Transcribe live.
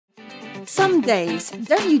Some days,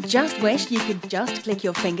 don't you just wish you could just click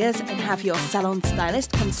your fingers and have your salon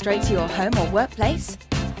stylist come straight to your home or workplace?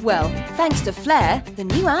 Well, thanks to Flair, the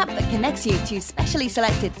new app that connects you to specially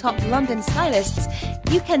selected top London stylists,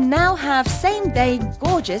 you can now have same-day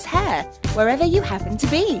gorgeous hair wherever you happen to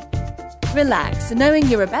be. Relax, knowing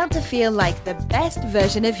you're about to feel like the best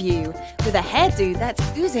version of you, with a hairdo that's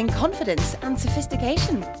oozing confidence and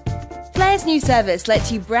sophistication. Flair's new service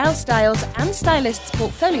lets you browse styles and stylists'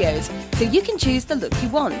 portfolios so you can choose the look you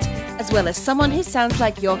want, as well as someone who sounds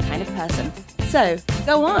like your kind of person. So,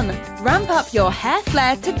 go on, ramp up your hair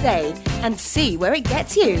flair today and see where it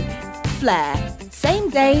gets you. Flair, same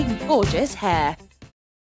day, gorgeous hair.